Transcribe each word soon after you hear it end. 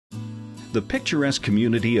The picturesque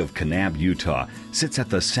community of Kanab, Utah sits at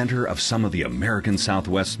the center of some of the American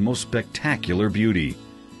Southwest's most spectacular beauty.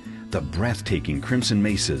 The breathtaking crimson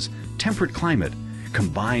mesas, temperate climate,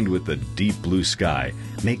 combined with the deep blue sky,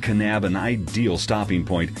 make Kanab an ideal stopping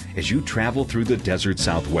point as you travel through the desert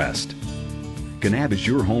Southwest. Kanab is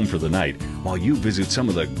your home for the night while you visit some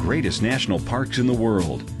of the greatest national parks in the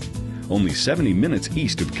world. Only 70 minutes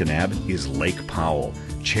east of Kanab is Lake Powell,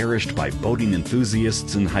 cherished by boating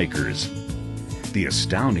enthusiasts and hikers. The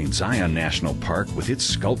astounding Zion National Park, with its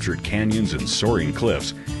sculptured canyons and soaring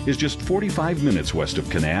cliffs, is just 45 minutes west of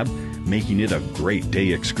Kanab, making it a great day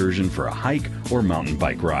excursion for a hike or mountain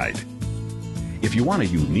bike ride. If you want a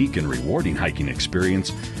unique and rewarding hiking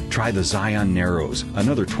experience, try the Zion Narrows,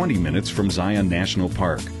 another 20 minutes from Zion National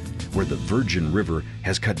Park, where the Virgin River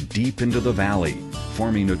has cut deep into the valley,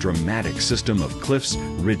 forming a dramatic system of cliffs,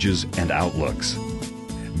 ridges, and outlooks.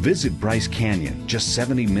 Visit Bryce Canyon, just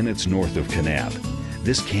 70 minutes north of Kanab.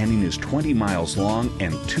 This canyon is 20 miles long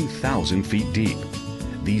and 2,000 feet deep.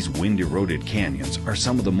 These wind-eroded canyons are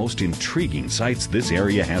some of the most intriguing sights this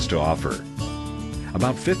area has to offer.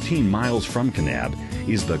 About 15 miles from Kanab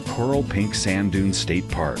is the Coral Pink Sand Dunes State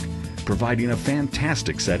Park, providing a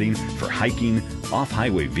fantastic setting for hiking,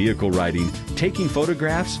 off-highway vehicle riding, taking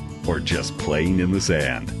photographs, or just playing in the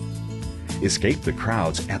sand. Escape the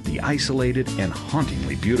crowds at the isolated and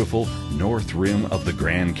hauntingly beautiful north rim of the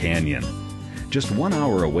Grand Canyon. Just 1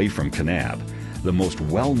 hour away from Kanab, the most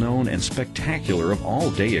well-known and spectacular of all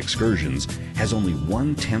day excursions has only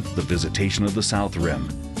 1/10 the visitation of the South Rim.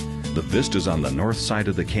 The vistas on the north side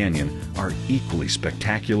of the canyon are equally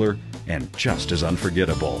spectacular and just as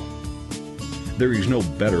unforgettable. There is no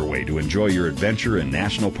better way to enjoy your adventure in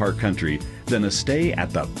National Park country than a stay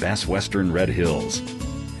at the Best Western Red Hills.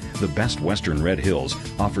 The Best Western Red Hills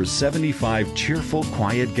offers 75 cheerful,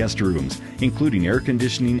 quiet guest rooms, including air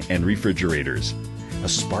conditioning and refrigerators. A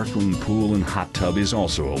sparkling pool and hot tub is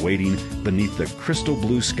also awaiting beneath the crystal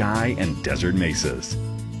blue sky and desert mesas.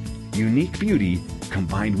 Unique beauty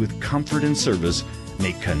combined with comfort and service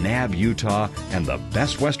make Kanab, Utah and the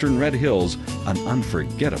Best Western Red Hills an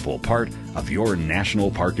unforgettable part of your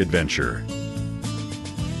national park adventure.